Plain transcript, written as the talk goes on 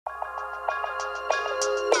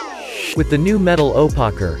With the new Metal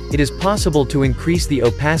Opaquer, it is possible to increase the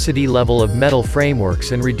opacity level of metal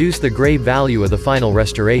frameworks and reduce the gray value of the final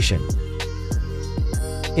restoration.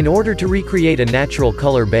 In order to recreate a natural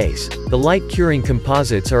color base, the light-curing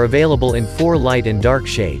composites are available in 4 light and dark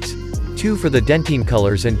shades, 2 for the dentine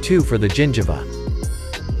colors and 2 for the gingiva.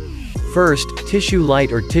 First, tissue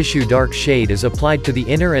light or tissue dark shade is applied to the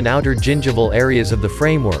inner and outer gingival areas of the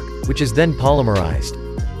framework, which is then polymerized.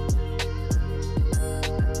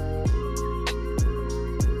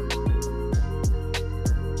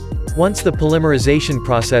 Once the polymerization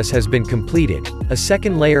process has been completed, a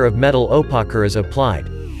second layer of Metal Opaquer is applied,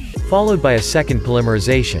 followed by a second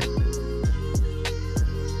polymerization.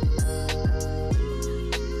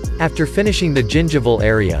 After finishing the gingival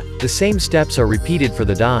area, the same steps are repeated for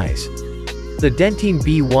the dies. The dentine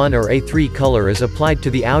B1 or A3 color is applied to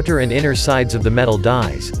the outer and inner sides of the metal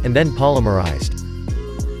dies, and then polymerized.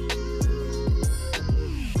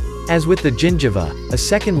 As with the gingiva, a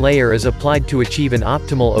second layer is applied to achieve an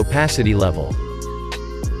optimal opacity level.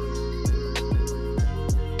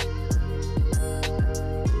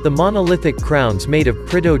 The monolithic crowns made of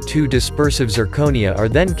Prito II dispersive zirconia are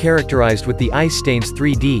then characterized with the Ice Stains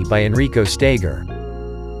 3D by Enrico Steger.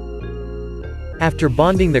 After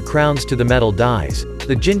bonding the crowns to the metal dies,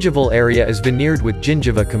 the gingival area is veneered with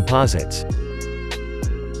gingiva composites.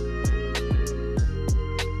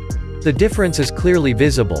 The difference is clearly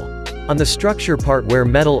visible. On the structure part where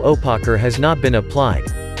Metal Opaquer has not been applied,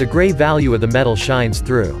 the gray value of the metal shines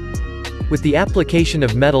through. With the application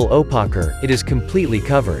of Metal Opaquer, it is completely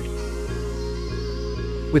covered.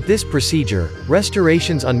 With this procedure,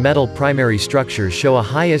 restorations on metal primary structures show a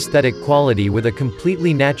high aesthetic quality with a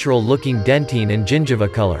completely natural-looking dentine and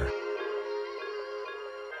gingiva color.